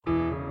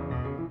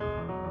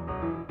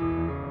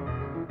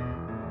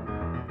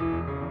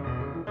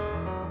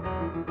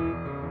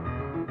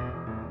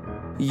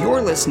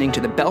You're listening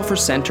to the Belfer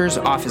Center's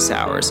Office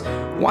Hours.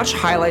 Watch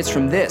highlights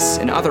from this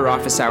and other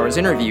Office Hours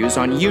interviews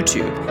on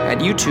YouTube at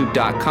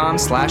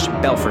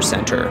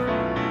youtube.com/BelferCenter.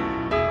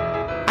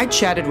 I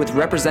chatted with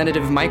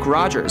Representative Mike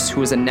Rogers,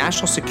 who is a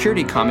national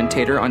security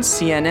commentator on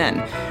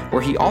CNN,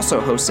 where he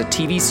also hosts a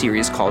TV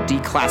series called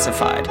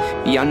Declassified: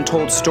 The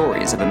Untold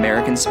Stories of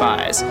American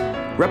Spies.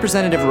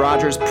 Representative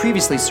Rogers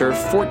previously served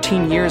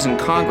 14 years in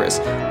Congress,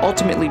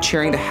 ultimately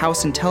chairing the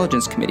House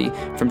Intelligence Committee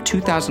from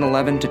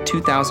 2011 to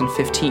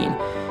 2015.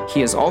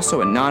 He is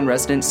also a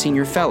non-resident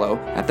senior fellow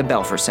at the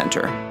Belfer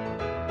Center.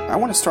 I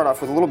want to start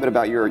off with a little bit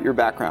about your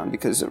background,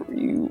 because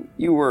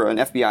you were an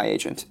FBI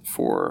agent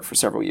for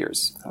several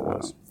years.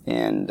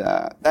 And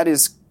that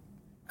is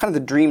kind of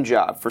the dream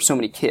job for so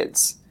many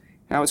kids.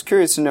 And I was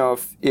curious to know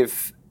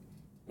if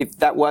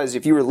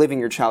you were living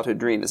your childhood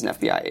dream as an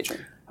FBI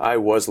agent. I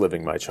was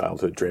living my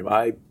childhood dream.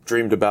 I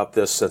dreamed about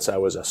this since I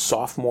was a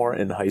sophomore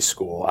in high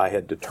school. I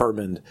had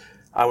determined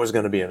I was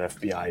going to be an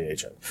FBI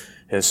agent.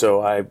 And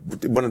so I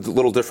went a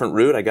little different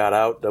route. I got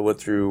out, I went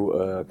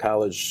through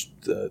college,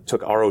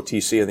 took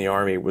ROTC in the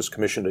Army, was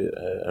commissioned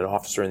an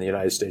officer in the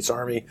United States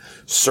Army,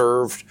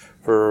 served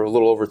for a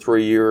little over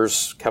 3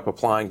 years, kept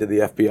applying to the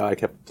FBI,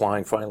 kept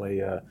applying.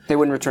 Finally, they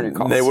wouldn't return your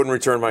calls. They wouldn't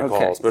return my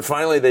calls. But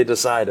finally they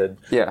decided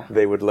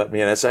they would let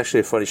me in. It's actually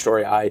a funny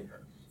story. I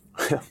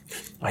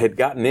had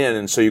gotten in,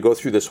 and so you go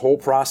through this whole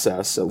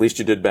process, at least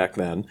you did back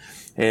then,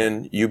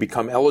 and you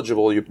become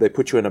eligible. They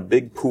put you in a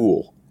big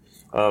pool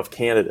of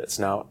candidates.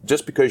 Now,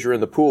 just because you're in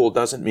the pool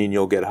doesn't mean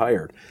you'll get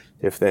hired.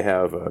 If they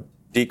have a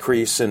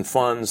decrease in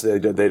funds, they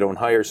don't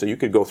hire. So you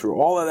could go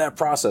through all of that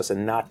process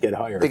and not get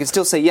hired. They could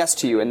still say yes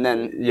to you and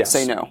then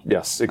say no.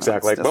 Yes,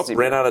 exactly.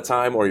 Ran out of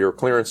time, or your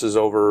clearance is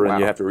over, and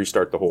you have to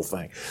restart the whole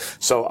thing.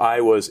 So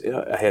I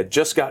had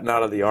just gotten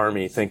out of the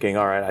Army thinking,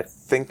 all right, I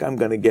think I'm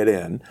going to get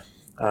in.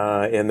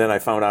 And then I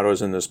found out I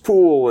was in this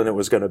pool and it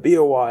was going to be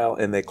a while,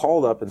 and they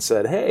called up and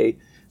said, hey,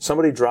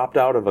 somebody dropped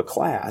out of a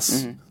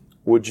class.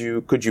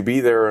 Mm-hmm. Could you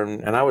be there?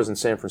 And I was in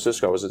San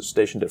Francisco. I was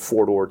stationed at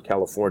Fort Ord,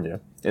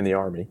 California in the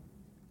Army.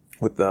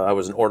 I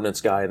was an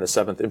ordnance guy in the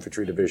 7th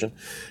Infantry Division.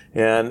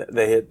 And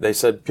they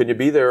said, can you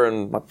be there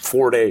in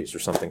 4 days or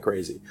something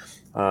crazy?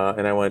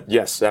 And I went,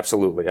 yes,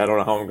 absolutely. I don't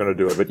know how I'm going to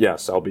do it, but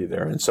yes, I'll be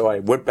there. And so I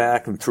went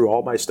back and threw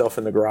all my stuff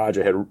in the garage.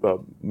 I had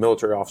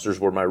military officers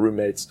were my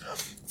roommates.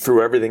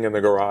 Threw everything in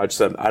the garage.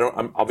 Said,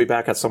 I'll be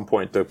back at some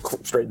point to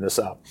straighten this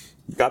out.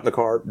 Got in the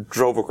car,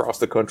 drove across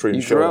the country.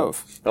 You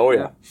drove? Oh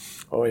yeah.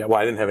 Oh yeah. Well,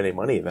 I didn't have any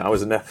money then. I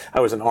was a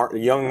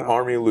young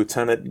Army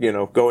lieutenant,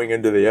 going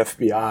into the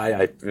FBI.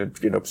 I,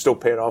 still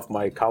paying off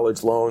my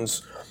college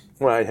loans.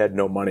 Well, I had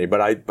no money,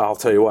 but I'll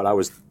tell you what, I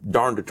was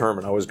darn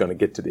determined I was going to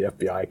get to the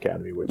FBI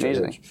Academy. Which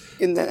amazing.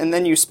 And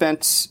then you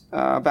spent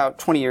about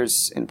 20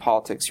 years in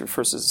politics. You were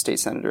first as a state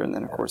senator, and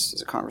then, of course,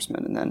 as a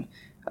congressman, and then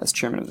as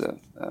chairman of the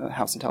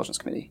House Intelligence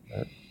Committee.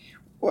 Right.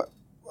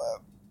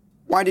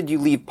 Why did you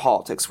leave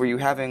politics? Were you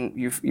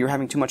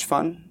having too much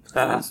fun?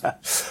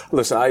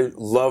 Listen, I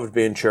loved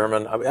being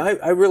chairman. I mean, I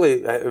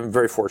am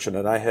very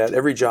fortunate. I had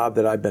every job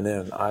that I've been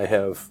in, I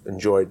have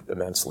enjoyed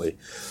immensely,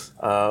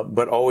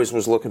 but always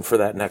was looking for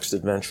that next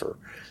adventure.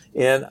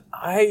 And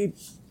I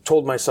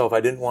told myself I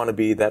didn't want to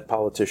be that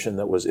politician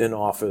that was in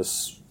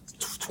office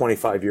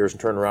 25 years and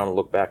turned around and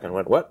looked back and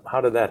went, what?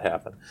 How did that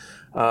happen?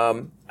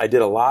 I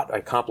did a lot. I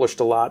accomplished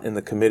a lot in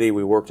the committee.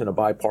 We worked in a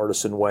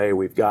bipartisan way.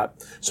 We've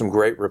got some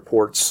great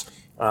reports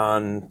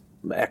on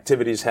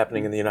activities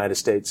happening in the United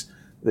States.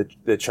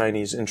 The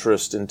Chinese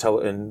interest in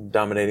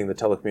dominating the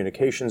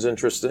telecommunications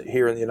interest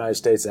here in the United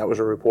States. That was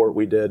a report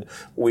we did.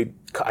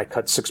 I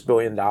cut $6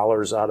 billion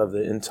out of the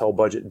Intel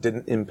budget.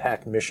 Didn't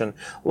impact mission.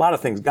 A lot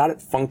of things. Got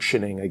it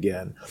functioning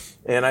again.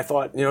 And I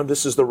thought,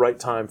 this is the right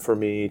time for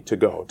me to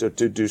go, to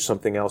do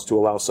something else, to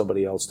allow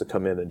somebody else to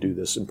come in and do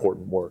this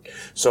important work.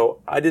 So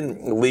I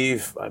didn't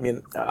leave. I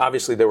mean,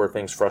 obviously there were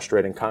things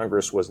frustrating.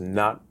 Congress was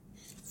not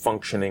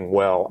functioning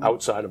well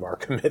outside of our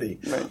committee.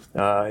 Right.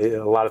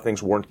 A lot of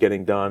things weren't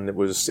getting done. It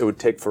would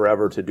take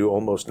forever to do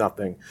almost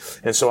nothing.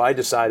 And so I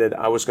decided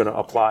I was going to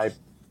apply,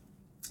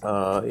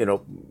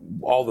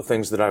 all the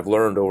things that I've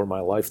learned over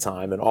my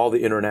lifetime and all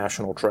the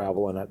international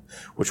travel in it,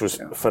 which was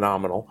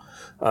phenomenal,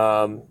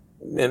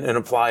 and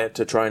apply it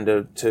to trying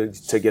to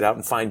get out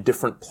and find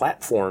different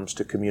platforms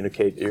to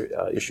communicate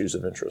issues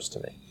of interest to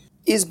me.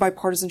 Is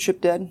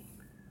bipartisanship dead?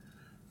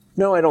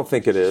 No, I don't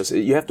think it is.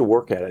 You have to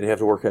work at it. You have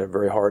to work at it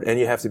very hard, and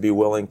you have to be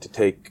willing to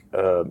take,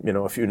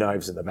 a few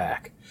knives in the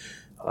back.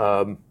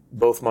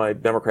 Both my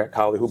Democrat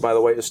colleague, who, by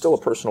the way, is still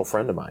a personal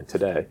friend of mine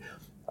today,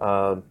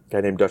 a guy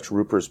named Dutch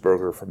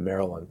Rupersberger from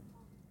Maryland,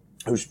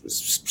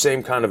 who's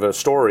same kind of a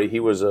story. He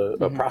was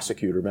a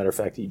prosecutor. Matter of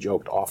fact, he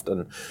joked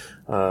often.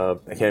 I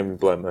can't even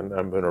blame him.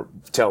 I'm going to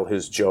tell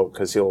his joke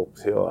because he'll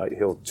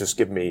just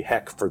give me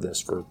heck for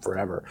this for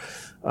forever.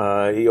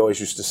 He always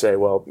used to say,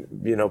 well,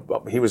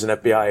 he was an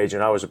FBI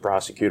agent. I was a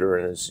prosecutor,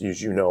 and as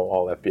you know,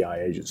 all FBI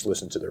agents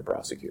listen to their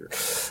prosecutor.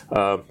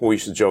 We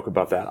used to joke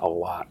about that a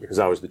lot because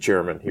I was the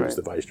chairman. He was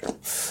the vice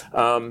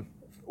chairman.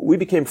 we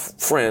became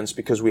friends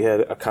because we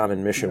had a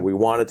common mission. We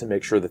wanted to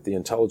make sure that the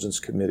intelligence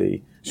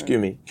community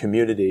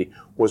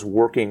was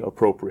working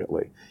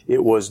appropriately.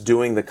 It was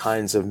doing the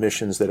kinds of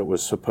missions that it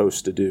was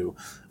supposed to do,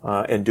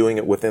 and doing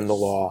it within the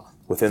law,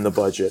 within the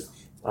budget.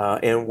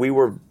 And we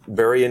were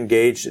very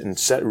engaged in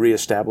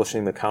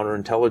reestablishing the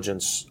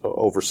counterintelligence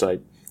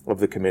oversight of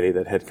the committee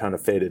that had kind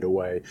of faded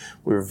away.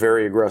 We were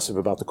very aggressive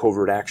about the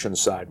covert action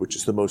side, which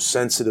is the most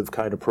sensitive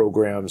kind of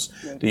programs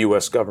the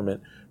U.S.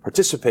 government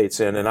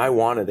participates in. And I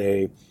wanted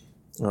a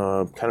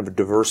kind of a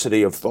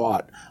diversity of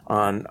thought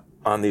on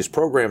these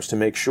programs to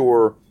make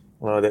sure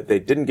that they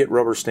didn't get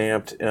rubber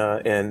stamped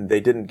and they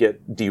didn't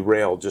get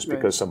derailed just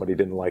because somebody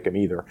didn't like them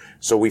either.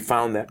 So we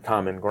found that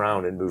common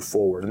ground and moved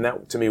forward. And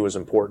that, to me, was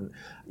important.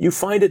 You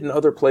find it in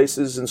other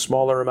places in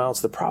smaller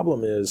amounts. The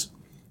problem is,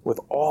 with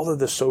all of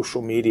the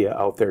social media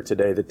out there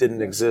today that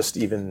didn't exist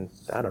even,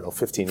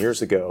 15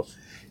 years ago,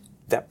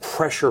 that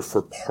pressure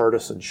for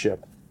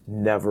partisanship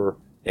never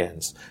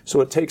ends. So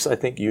it takes, I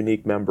think,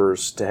 unique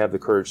members to have the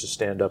courage to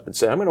stand up and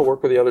say, I'm going to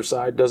work with the other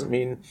side. Doesn't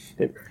mean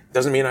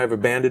I've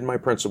abandoned my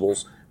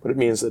principles, but it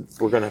means that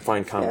we're going to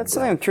find common ground. That's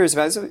something I'm curious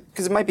about,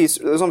 because it might be,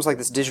 there's almost like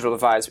this digital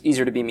divide. It's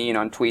easier to be mean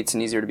on tweets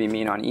and easier to be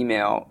mean on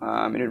email,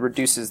 and it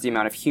reduces the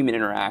amount of human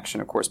interaction,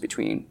 of course,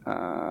 between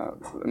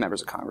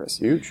members of Congress.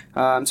 Huge.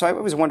 So I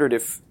always wondered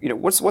if,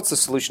 what's the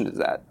solution to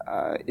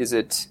that? Is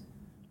it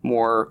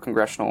more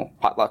congressional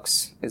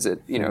potlucks? Is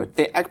it,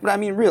 but I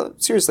mean,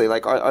 seriously,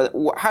 like,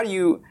 how do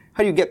you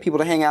get people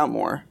to hang out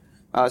more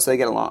so they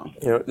get along?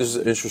 This is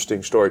an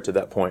interesting story to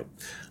that point.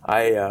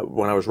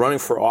 When I was running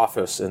for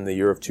office in the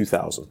year of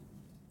 2000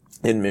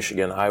 in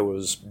Michigan,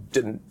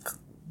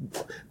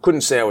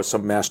 couldn't say I was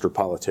some master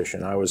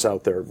politician. I was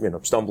out there,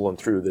 stumbling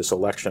through this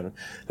election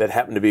that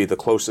happened to be the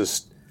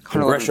closest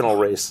congressional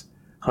race.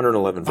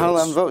 111 votes.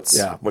 111 votes.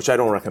 Yeah, which I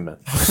don't recommend.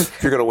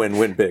 If you're going to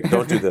win big.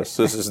 Don't do this.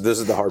 This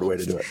is the hard way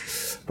to do it.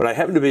 But I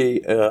happened to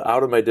be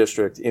out of my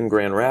district in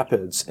Grand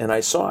Rapids, and I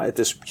saw at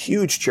this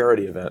huge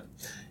charity event,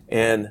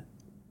 and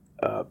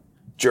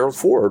Gerald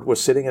Ford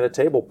was sitting at a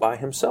table by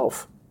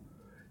himself.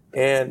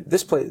 And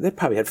this place, they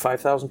probably had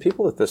 5,000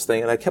 people at this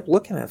thing, and I kept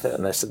looking at that,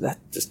 and I said, that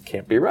just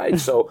can't be right.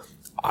 So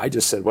I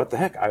just said, what the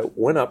heck? I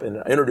went up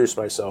and introduced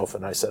myself,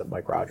 and I said,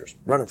 Mike Rogers,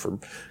 running for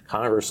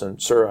Congress, and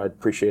sir, I'd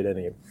appreciate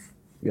any,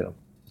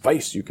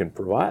 advice you can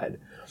provide.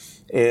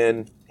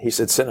 And he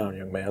said, sit down,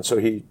 young man. So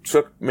he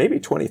took maybe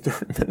 20,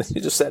 30 minutes. He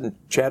just sat and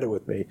chatted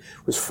with me.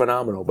 It was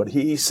phenomenal. But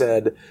he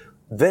said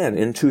then,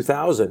 in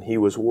 2000, he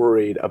was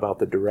worried about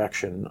the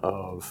direction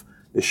of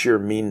the sheer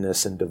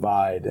meanness and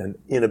divide and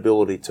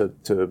inability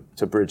to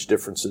bridge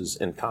differences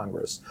in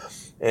Congress.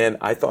 And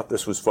I thought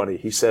this was funny.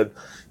 He said,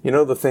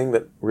 the thing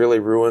that really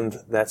ruined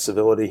that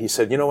civility, he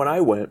said, when I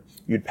went,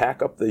 you'd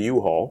pack up the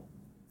U-Haul,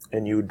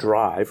 and you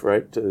drive,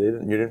 right?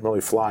 You didn't really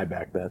fly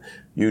back then.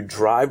 You'd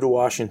drive to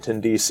Washington,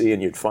 D.C.,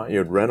 and you'd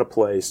rent a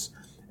place,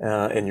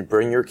 and you'd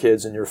bring your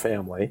kids and your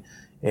family,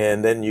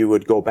 and then you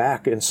would go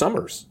back in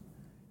summers.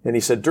 And he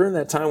said, during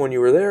that time when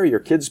you were there, your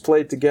kids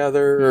played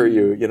together, or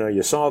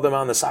you saw them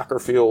on the soccer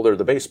field or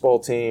the baseball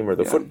team or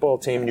the football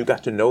team, and you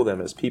got to know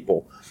them as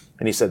people.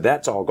 And he said,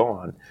 that's all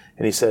gone.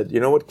 And he said, you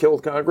know what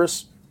killed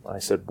Congress? I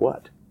said,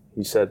 what?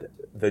 He said,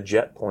 the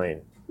jet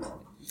plane.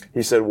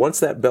 He said, once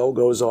that bell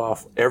goes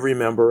off, every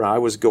member, I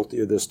was guilty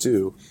of this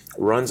too,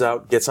 runs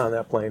out, gets on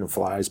that plane, and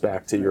flies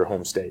back to your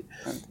home state.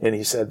 And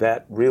he said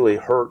that really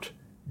hurt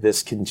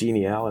this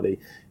congeniality.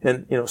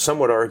 And, some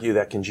would argue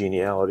that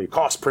congeniality,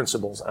 cost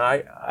principles.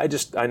 I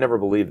never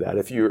believed that.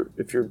 If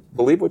you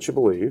believe what you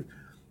believe,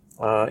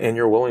 and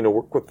you're willing to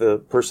work with the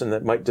person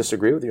that might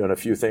disagree with you on a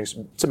few things,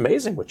 it's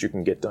amazing what you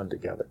can get done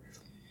together.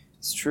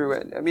 It's true.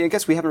 I mean, I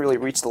guess we haven't really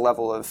reached the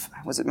level of,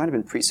 it might have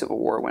been pre-Civil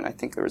War when I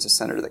think there was a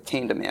senator that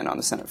caned a man on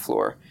the Senate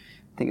floor,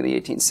 I think in the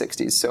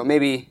 1860s. So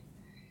maybe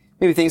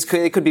things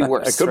could be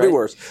worse. It could be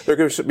worse. There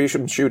could be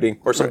some shooting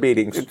or some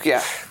beatings.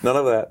 Yeah. None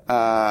of that.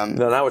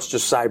 No, now it's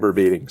just cyber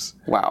beatings.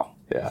 Wow.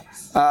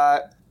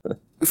 Yeah.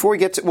 Before we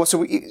get to, so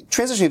we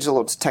transitioning to a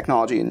little to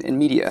technology and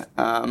media.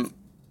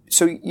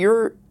 So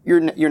you're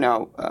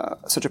now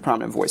such a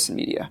prominent voice in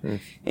media,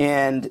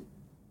 and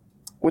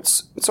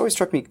what's always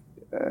struck me.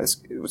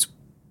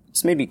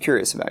 It's made me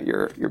curious about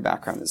your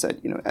background is that,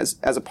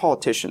 as a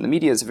politician, the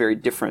media is a very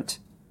different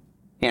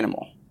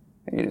animal.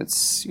 I mean,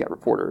 you got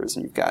reporters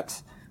and you've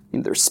got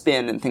their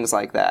spin and things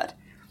like that.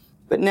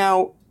 But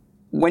now,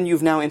 when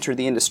you've now entered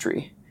the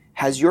industry,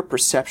 has your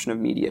perception of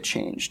media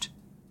changed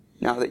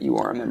now that you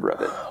are a member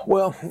of it?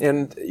 Well,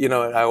 and,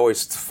 I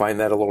always find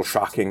that a little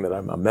shocking that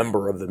I'm a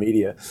member of the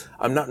media.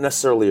 I'm not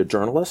necessarily a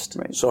journalist,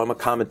 right. So I'm a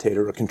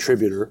commentator, a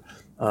contributor.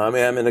 I'm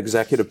an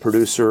executive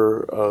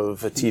producer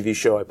of a TV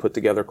show I put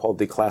together called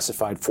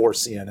Declassified for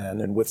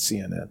CNN and with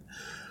CNN.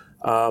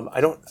 I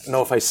don't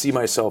know if I see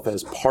myself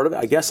as part of it.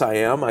 I guess I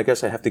am. I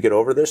guess I have to get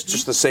over this.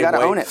 Just the same way. You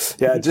gotta own it.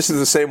 Yeah, just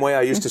the same way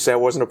I used to say I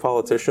wasn't a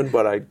politician,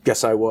 but I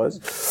guess I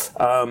was.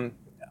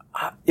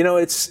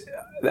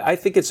 I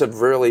think it's a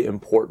really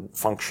important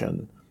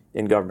function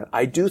in government.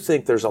 I do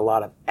think there's a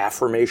lot of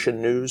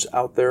affirmation news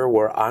out there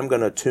where I'm going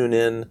to tune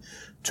in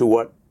to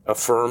what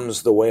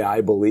affirms the way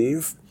I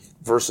believe.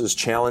 versus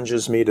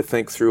challenges me to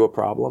think through a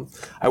problem.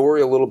 I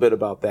worry a little bit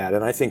about that,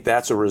 and I think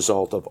that's a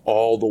result of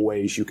all the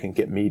ways you can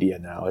get media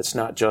now. It's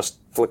not just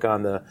flick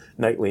on the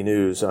nightly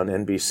news on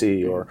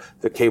NBC or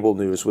the cable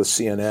news with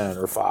CNN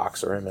or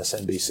Fox or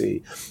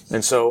MSNBC.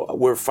 And so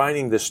we're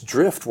finding this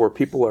drift where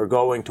people are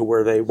going to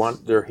where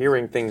they're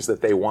hearing things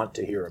that they want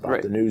to hear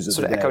about the news of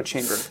the day. Echo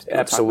chamber.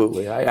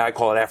 Absolutely. I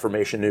call it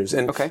affirmation news.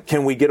 And okay.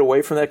 Can we get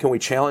away from that? Can we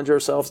challenge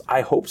ourselves?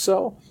 I hope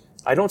so.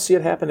 I don't see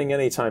it happening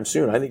anytime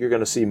soon. I think you're going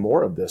to see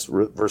more of this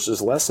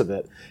versus less of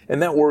it.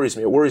 And that worries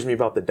me. It worries me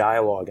about the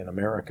dialogue in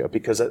America,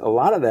 because a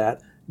lot of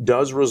that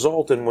does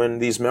result in, when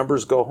these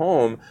members go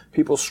home,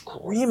 people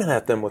screaming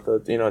at them with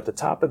at the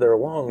top of their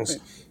lungs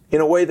in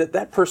a way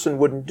that person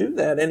wouldn't do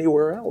that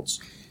anywhere else.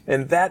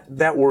 And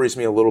that worries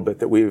me a little bit,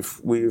 that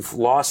we've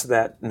lost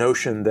that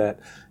notion that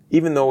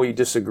even though we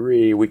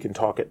disagree, we can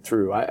talk it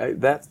through.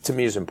 That to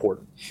me is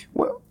important.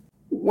 Well,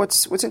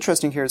 what's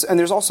interesting here is, and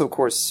there's also, of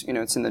course,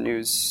 it's in the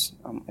news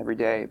every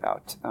day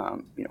about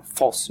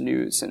false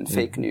news and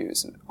fake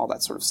news and all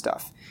that sort of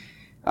stuff.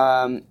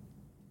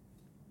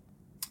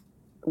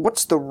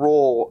 What's the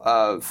role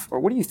of, or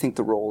what do you think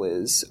the role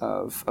is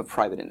of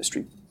private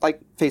industry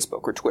like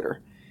Facebook or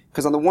Twitter?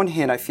 Because on the one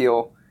hand, I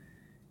feel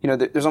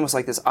there's almost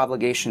like this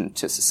obligation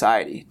to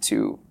society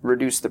to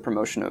reduce the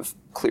promotion of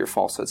clear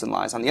falsehoods and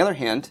lies. On the other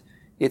hand,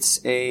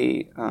 it's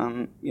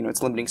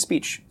it's limiting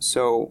speech.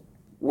 So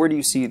where do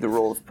you see the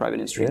role of private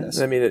industry in this?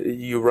 I mean,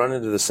 you run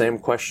into the same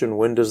question.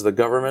 When does the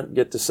government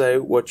get to say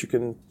what you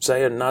can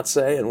say and not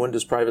say? And when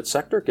does private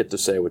sector get to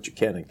say what you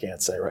can and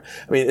can't say, right?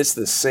 I mean, it's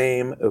the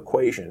same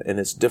equation, and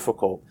it's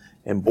difficult.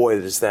 And boy,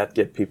 does that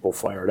get people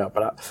fired up.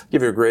 But I'll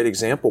give you a great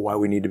example why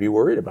we need to be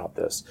worried about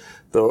this.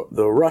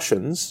 The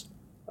Russians,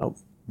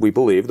 we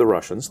believe the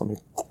Russians, let me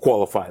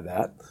qualify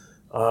that,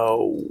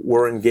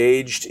 were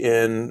engaged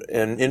in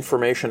an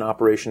information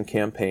operation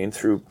campaign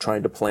through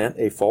trying to plant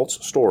a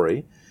false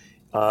story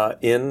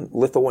in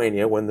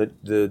Lithuania when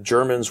the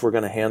Germans were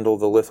going to handle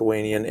the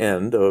Lithuanian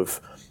end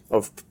of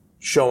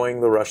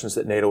showing the Russians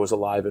that NATO was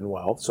alive and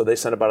well. So they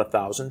sent about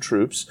 1,000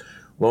 troops.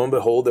 Lo and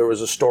behold, there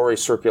was a story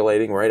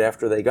circulating right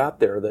after they got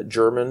there that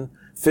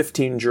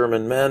 15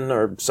 German men,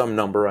 or some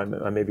number,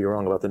 I may be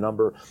wrong about the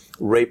number,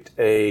 raped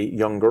a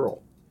young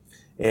girl.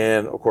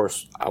 And, of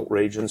course,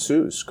 outrage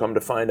ensues. Come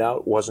to find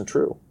out, it wasn't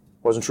true.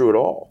 It wasn't true at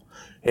all.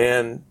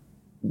 And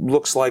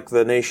looks like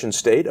the nation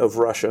state of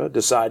Russia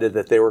decided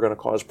that they were going to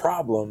cause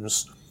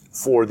problems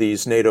for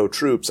these NATO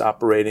troops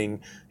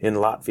operating in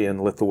Latvia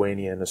and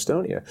Lithuania and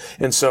Estonia.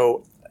 And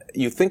so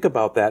you think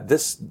about that,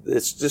 this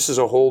is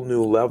a whole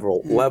new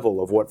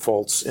level of what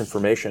false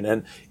information,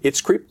 and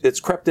it's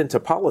crept into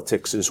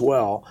politics as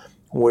well,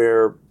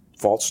 where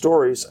false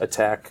stories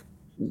attack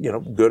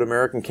good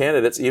American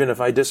candidates, even if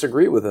I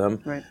disagree with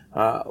them. Right.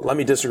 Let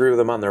me disagree with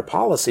them on their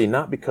policy,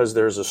 not because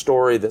there's a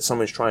story that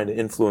somebody's trying to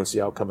influence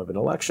the outcome of an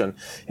election.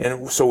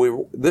 And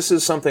so this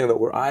is something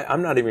that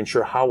I'm not even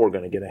sure how we're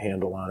going to get a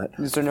handle on it.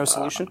 Is there no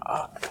solution?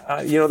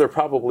 There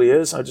probably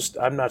is.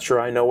 I'm not sure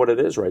I know what it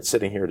is right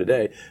sitting here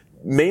today.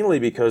 Mainly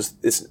because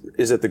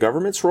is it the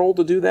government's role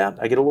to do that?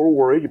 I get a little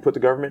worried. You put the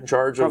government in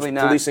charge of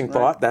policing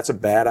thought. That's a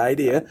bad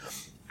idea.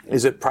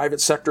 Is it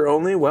private sector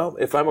only? Well,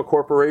 if I'm a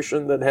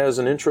corporation that has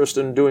an interest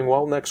in doing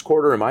well next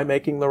quarter, am I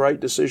making the right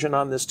decision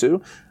on this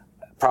too?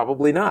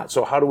 Probably not.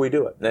 So how do we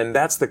do it? And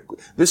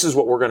this is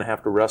what we're going to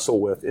have to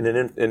wrestle with in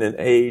an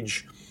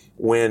age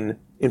when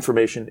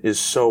information is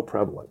so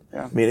prevalent.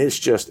 Yeah. I mean, it's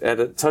just at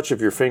a touch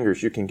of your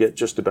fingers, you can get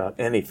just about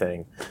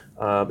anything,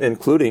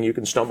 including you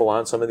can stumble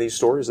on some of these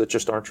stories that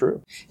just aren't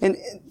true. And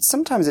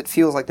sometimes it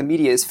feels like the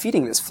media is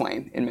feeding this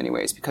flame in many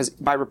ways, because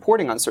by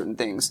reporting on certain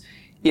things,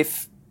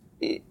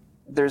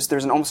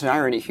 there's almost an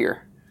irony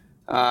here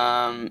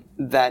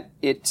that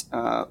it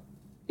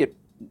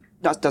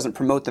doesn't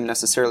promote them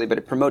necessarily, but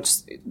it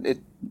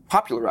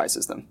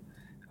popularizes them.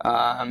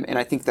 And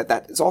I think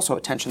that is also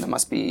a tension that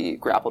must be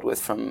grappled with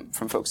from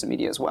folks in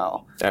media as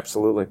well.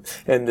 Absolutely.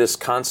 And this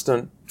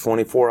constant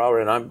 24-hour,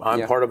 and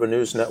I'm part of a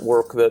news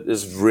network that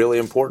is really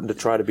important to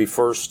try to be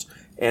first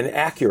and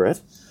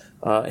accurate.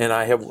 And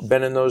I have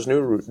been in those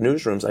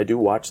newsrooms. I do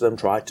watch them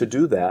try to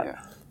do that. Yeah.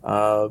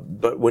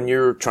 But when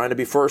you're trying to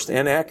be first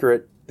and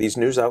accurate, these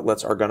news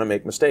outlets are going to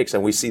make mistakes,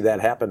 and we see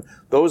that happen.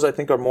 Those, I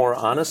think, are more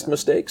honest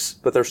mistakes,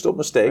 but they're still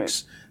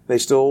mistakes. Right. They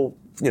still,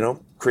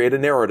 create a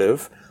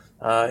narrative,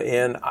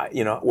 and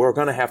we're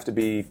going to have to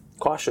be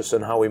cautious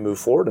in how we move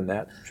forward in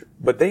that. Sure.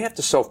 But they have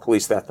to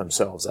self-police that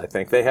themselves, I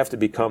think. They have to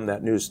become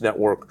that news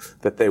network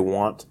that they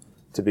want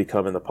to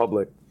become in the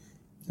public.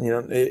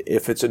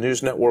 If it's a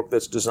news network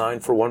that's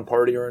designed for one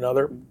party or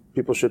another,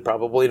 people should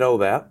probably know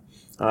that.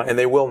 And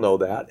they will know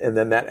that, and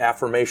then that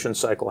affirmation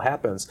cycle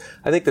happens.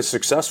 I think the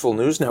successful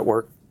news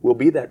network will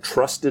be that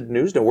trusted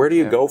news. Now, where do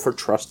you go for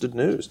trusted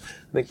news?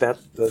 I think that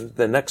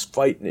the next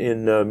fight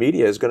in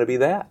media is going to be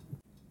that.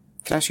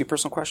 Can I ask you a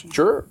personal question?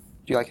 Sure.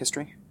 Do you like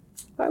history?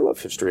 I love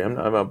history. I'm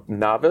a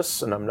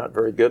novice, and I'm not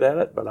very good at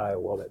it, but I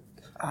love it.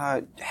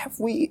 Have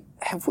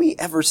we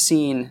ever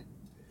seen,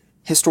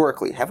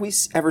 historically,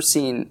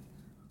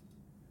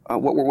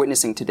 what we're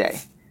witnessing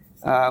today?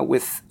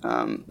 with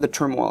the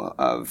turmoil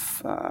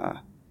of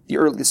the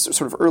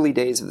early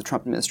days of the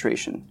Trump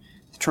administration,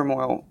 the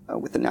turmoil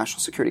with the national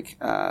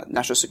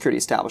security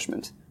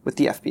establishment, with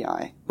the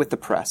FBI, with the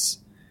press.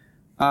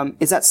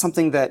 Is that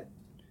something that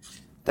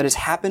has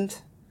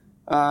happened?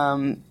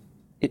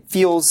 It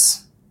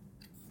feels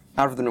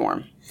out of the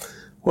norm.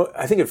 Well,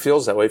 I think it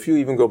feels that way. If you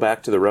even go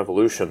back to the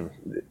revolution,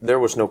 there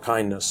was no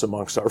kindness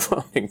amongst our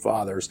founding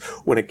fathers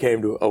when it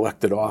came to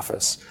elected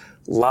office.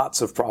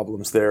 Lots of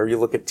problems there. You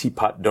look at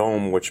Teapot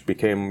Dome, which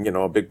became,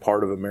 a big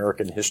part of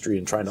American history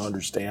and trying to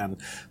understand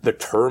the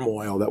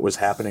turmoil that was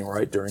happening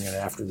right during and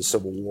after the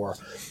Civil War.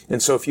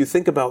 And so if you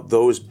think about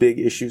those big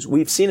issues,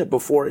 we've seen it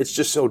before. It's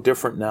just so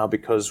different now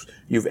because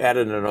you've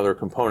added another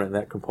component, and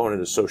that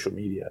component is social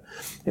media.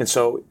 And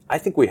so I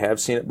think we have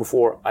seen it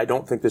before. I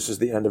don't think this is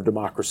the end of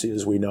democracy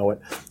as we know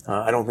it.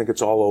 I don't think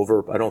it's all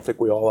over. I don't think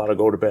we all ought to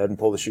go to bed and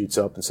pull the sheets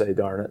up and say,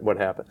 darn it, what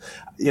happened?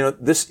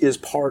 This is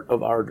part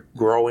of our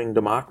growing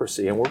democracy.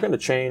 And we're going to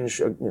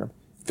change,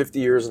 50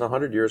 years and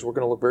 100 years, we're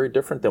going to look very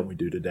different than we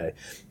do today.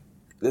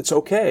 It's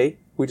okay.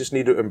 We just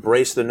need to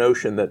embrace the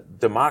notion that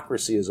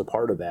democracy is a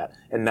part of that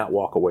and not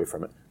walk away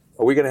from it.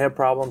 Are we going to have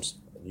problems?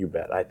 You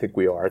bet. I think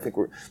we are. I think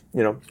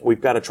we've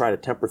got to try to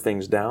temper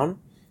things down.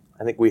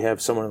 I think we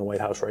have someone in the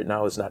White House right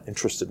now who's not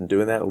interested in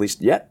doing that, at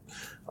least yet.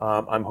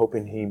 I'm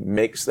hoping he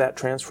makes that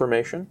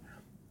transformation.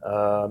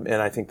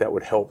 And I think that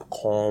would help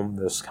calm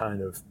this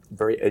kind of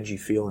very edgy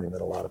feeling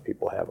that a lot of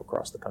people have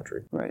across the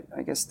country. Right.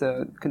 I guess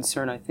the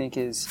concern, I think,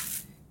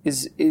 is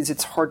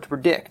it's hard to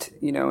predict.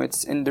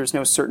 And there's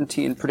no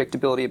certainty and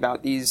predictability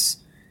about these.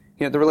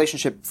 The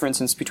relationship, for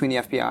instance, between the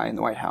FBI and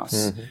the White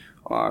House,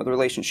 the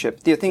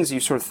relationship, the things you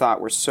sort of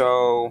thought were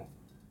so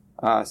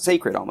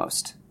sacred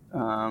almost.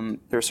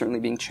 They're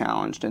certainly being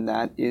challenged, and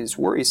that is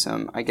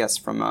worrisome, I guess,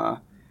 from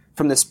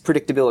this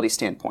predictability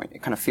standpoint.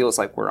 It kind of feels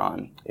like we're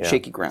on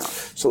shaky ground.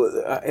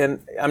 So, and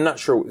I'm not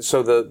sure.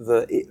 So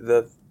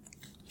the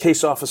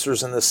case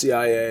officers in the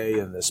CIA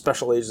and the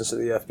special agents of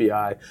the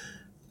FBI,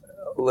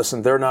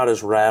 listen, they're not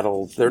as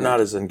rattled. They're not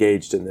as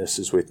engaged in this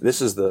as we.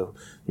 This is the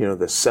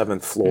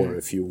seventh floor,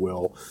 if you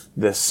will,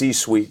 the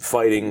C-suite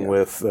fighting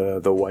with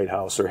the White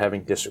House or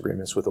having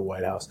disagreements with the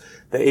White House.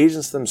 The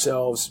agents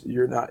themselves,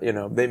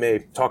 they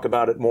may talk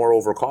about it more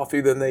over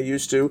coffee than they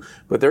used to,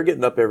 but they're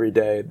getting up every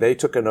day. They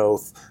took an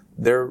oath.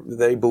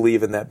 They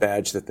believe in that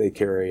badge that they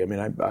carry. I mean,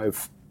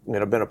 I've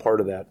been a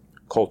part of that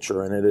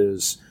culture, and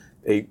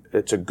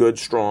it's a good,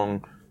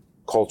 strong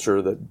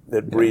culture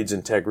that breeds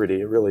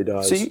integrity. It really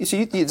does.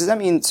 Does that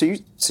mean you're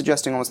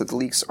suggesting almost that the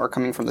leaks are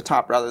coming from the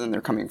top rather than they're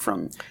coming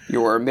from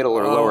your middle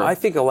or lower? I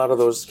think a lot of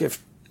those, this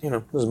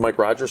is Mike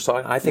Rogers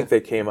talking. I think they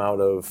came out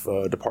of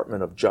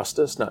Department of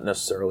Justice, not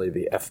necessarily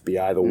the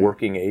FBI, the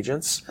working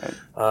agents.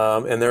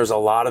 Right. And there's a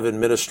lot of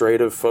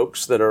administrative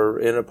folks that are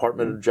in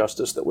Department of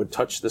Justice that would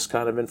touch this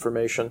kind of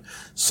information.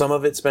 Some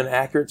of it's been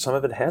accurate, some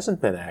of it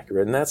hasn't been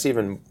accurate, and that's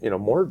even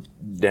more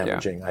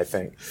damaging, I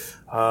think.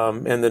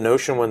 And the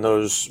notion when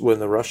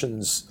the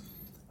Russians.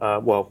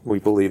 We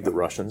believe the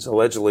Russians,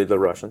 allegedly the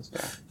Russians,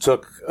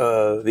 took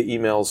the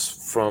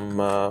emails from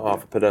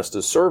off of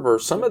Podesta's server.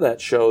 Some of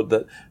that showed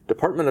that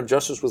Department of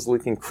Justice was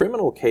leaking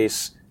criminal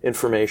case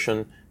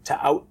information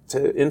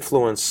to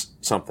influence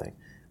something.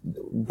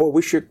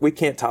 Boy, we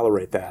can't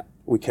tolerate that.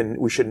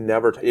 We should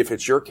never, if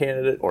it's your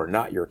candidate or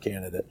not your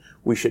candidate,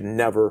 we should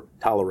never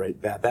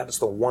tolerate that. That is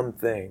the one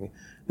thing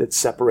that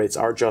separates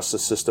our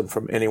justice system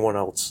from anyone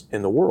else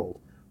in the world.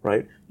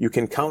 Right? You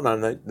can count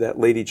on that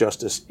Lady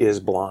Justice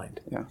is blind.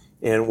 Yeah.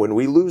 And when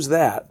we lose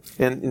that,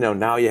 and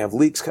now you have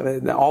leaks,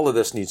 all of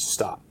this needs to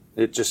stop.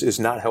 It just is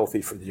not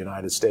healthy for the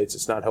United States.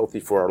 It's not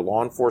healthy for our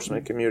law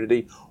enforcement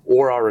community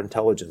or our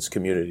intelligence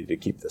community to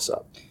keep this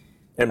up.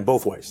 And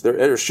both ways.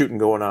 There's shooting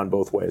going on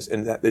both ways,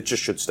 and it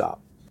just should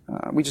stop.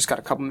 We just got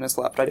a couple minutes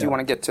left. I do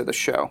want to get to the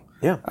show.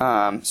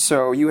 Yeah.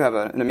 So you have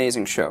an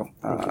amazing show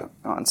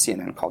on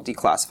CNN called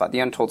Declassified,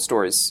 The Untold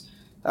Stories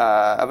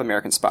of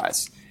American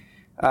Spies.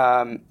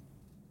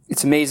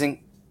 It's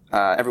amazing.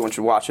 Everyone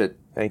should watch it.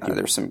 Thank you.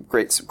 There's some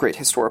great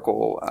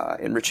historical,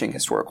 enriching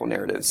historical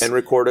narratives. And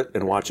record it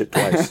and watch it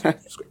twice.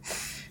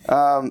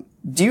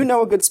 Do you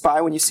know a good spy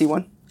when you see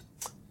one?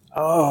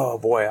 Oh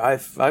boy,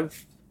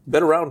 I've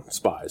been around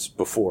spies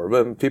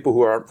before, people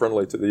who aren't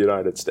friendly to the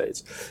United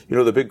States.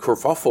 The big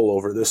kerfuffle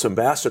over this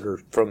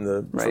ambassador from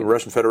the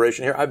Russian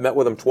Federation here. I've met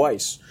with him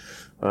twice,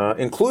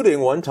 including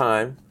one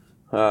time.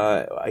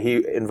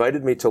 He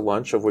invited me to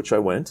lunch, of which I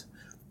went.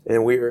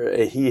 And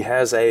he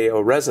has a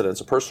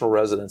personal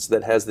residence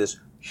that has this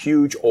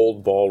huge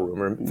old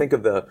ballroom. Think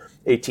of the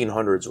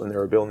 1800s when they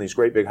were building these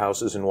great big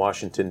houses in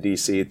Washington,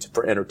 D.C.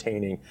 for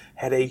entertaining.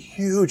 Had a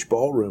huge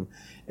ballroom.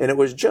 And it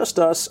was just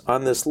us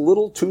on this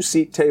little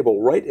two-seat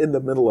table right in the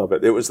middle of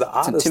it. It was the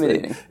oddest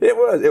thing. It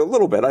was, a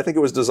little bit. I think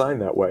it was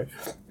designed that way.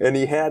 And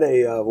he had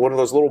one of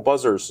those little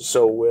buzzers.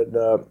 So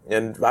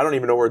and I don't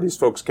even know where these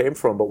folks came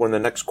from, but when the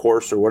next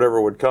course or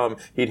whatever would come,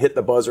 he'd hit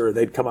the buzzer and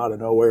they'd come out of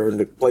nowhere and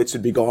the plates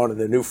would be gone and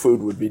the new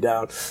food would be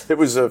down. It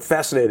was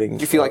fascinating.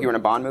 Did you feel like you were in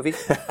a Bond movie?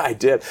 I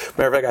did. did.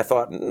 Matter of fact, I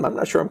thought, I'm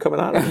not sure I'm coming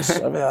out of this.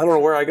 I mean, I don't know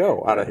where I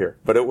go out of here.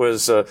 But it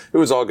was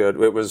all good.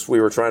 We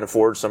were trying to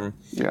forge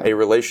a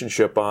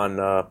relationship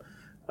on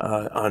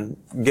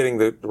getting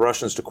the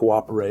Russians to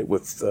cooperate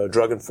with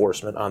drug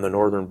enforcement on the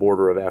northern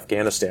border of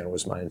Afghanistan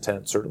was my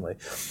intent, certainly.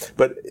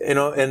 But, and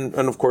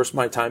of course,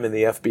 my time in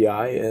the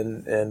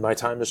FBI and my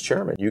time as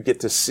chairman. You get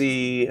to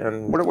see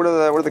and... What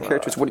are the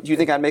characteristics? Do you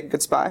think I'd make a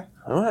good spy?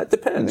 It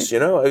depends, you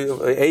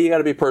got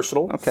to be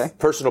personal. Okay.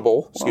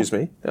 Personable, excuse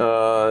me.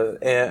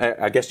 And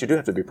I guess you do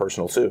have to be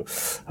personal, too.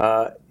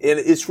 And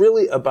it's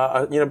really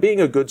about,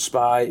 being a good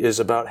spy is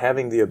about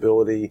having the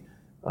ability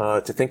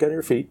to think on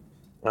your feet,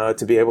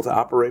 to be able to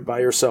operate by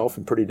yourself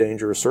in pretty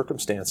dangerous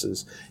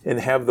circumstances, and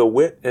have the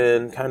wit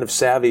and kind of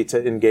savvy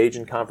to engage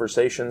in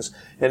conversations.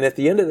 And at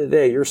the end of the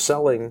day, you're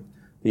selling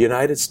the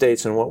United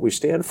States and what we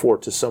stand for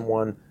to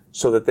someone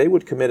so that they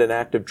would commit an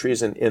act of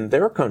treason in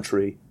their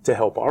country to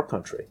help our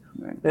country.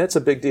 Right. That's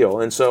a big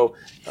deal. And so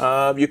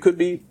you could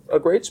be a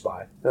great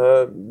spy.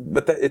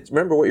 But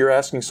remember what you're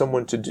asking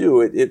someone to do.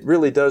 It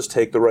really does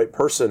take the right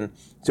person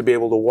to be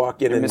able to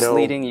walk in and know.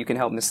 Misleading, you can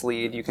help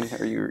mislead. You can.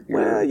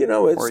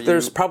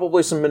 There's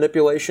probably some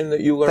manipulation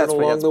that you learn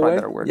along the way.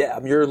 Yeah,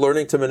 you're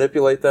learning to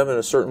manipulate them in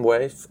a certain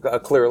way,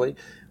 clearly.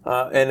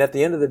 And at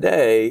the end of the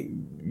day,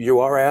 you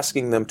are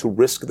asking them to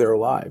risk their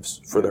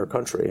lives for their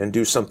country and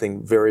do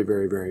something very,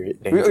 very, very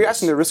dangerous. You're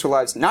asking them to risk their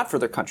lives not for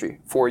their country,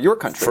 for your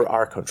country. For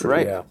our country,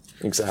 right? Yeah,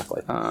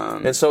 exactly.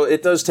 And so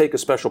it does take a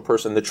special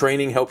person. The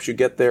training helps you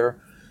get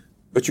there,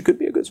 but you could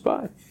be a good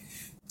spy.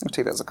 I'll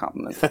take that as a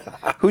compliment.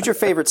 Who's your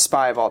favorite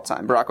spy of all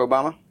time? Barack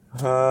Obama?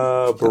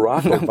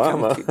 Barack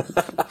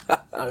Obama.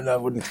 I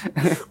wouldn't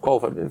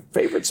qualify.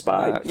 Favorite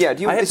spy?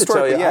 I have to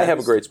tell you, I have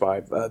a great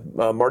spy.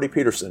 Marty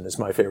Peterson is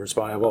my favorite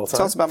spy of all time.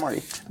 Tell us about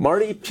Marty.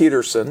 Marty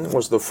Peterson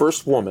was the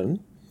first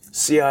woman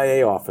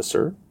CIA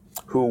officer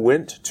who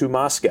went to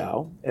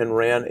Moscow and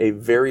ran a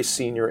very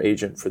senior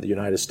agent for the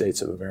United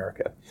States of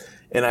America.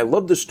 And I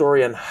love the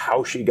story on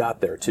how she got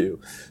there, too.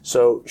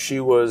 So she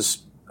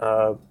was...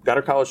 got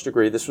her college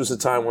degree. This was a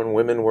time when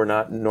women were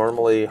not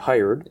normally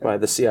hired by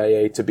the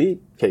CIA to be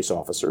case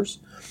officers.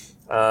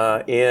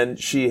 And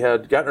she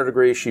had gotten her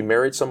degree. She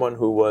married someone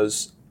who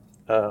was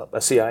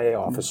a CIA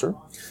officer.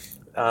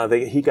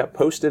 He got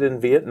posted in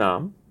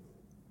Vietnam.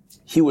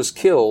 He was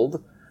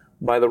killed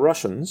by the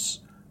Russians,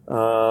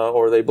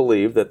 or they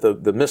believed that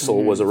the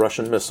missile was a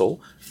Russian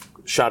missile,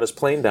 shot his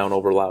plane down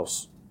over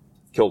Laos,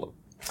 killed him.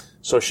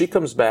 So she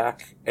comes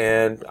back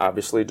and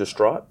obviously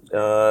distraught,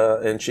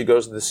 and she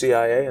goes to the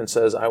CIA and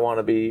says, I want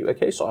to be a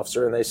case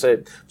officer. And they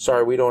say,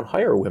 sorry, we don't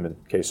hire women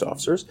case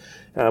officers,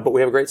 but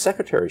we have a great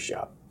secretary's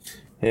job.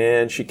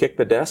 And she kicked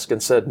the desk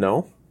and said,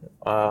 no,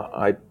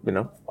 I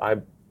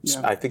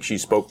think she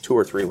spoke 2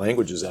 or 3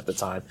 languages at the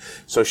time.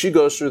 So she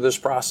goes through this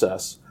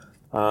process,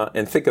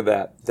 and think of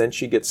that. Then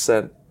she gets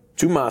sent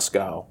to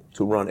Moscow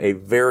to run a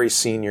very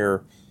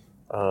senior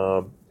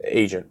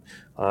agent.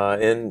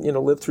 And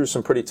lived through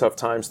some pretty tough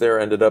times there,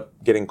 ended up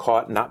getting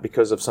caught not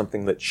because of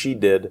something that she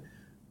did,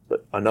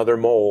 but another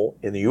mole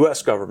in the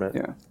U.S.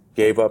 government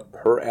gave up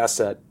her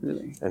asset,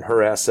 and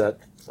her asset,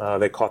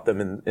 they caught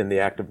them in the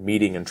act of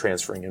meeting and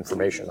transferring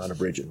information on a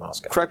bridge in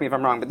Moscow. Correct me if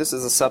I'm wrong, but this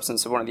is the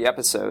substance of one of the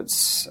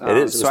episodes. It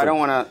is. So I don't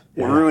want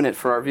to ruin it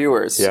for our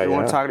viewers. We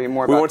want to talk to you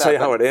more about that. We won't tell you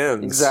how it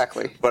ends.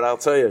 Exactly. But I'll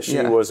tell you,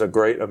 she was a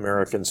great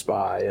American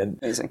spy. And,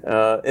 amazing.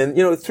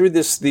 Through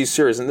these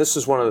series, and this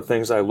is one of the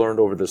things I learned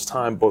over this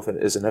time, both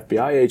as an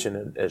FBI agent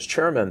and as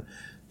chairman,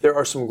 there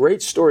are some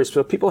great stories.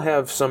 So people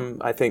have some,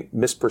 I think,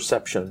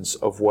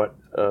 misperceptions of what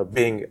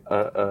being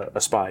a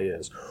spy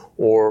is,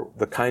 or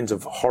the kinds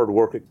of hard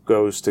work it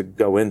goes to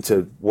go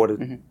into what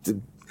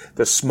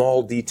the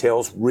small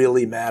details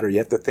really matter. You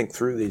have to think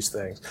through these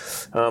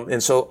things.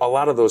 And so a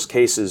lot of those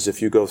cases,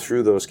 if you go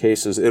through those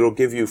cases, it'll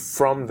give you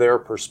from their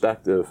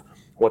perspective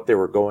what they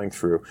were going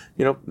through.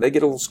 They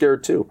get a little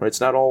scared too. Right?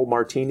 It's not all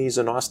martinis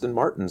and Aston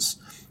Martins.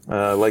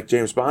 Like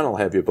James Bond will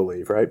have you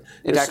believe, right?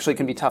 It actually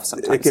can be tough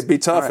sometimes. It can be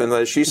tough, right.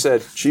 And she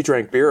said she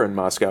drank beer in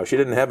Moscow. She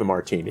didn't have a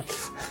martini.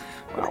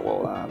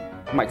 Well,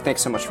 Mike,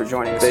 thanks so much for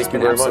joining us. Thank you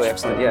very much.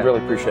 Excellent. I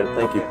really appreciate it.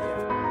 Thank you.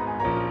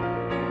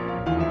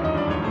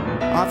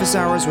 Office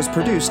Hours was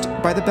produced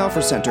by the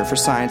Belfer Center for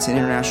Science and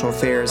International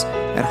Affairs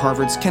at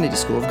Harvard's Kennedy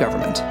School of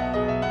Government.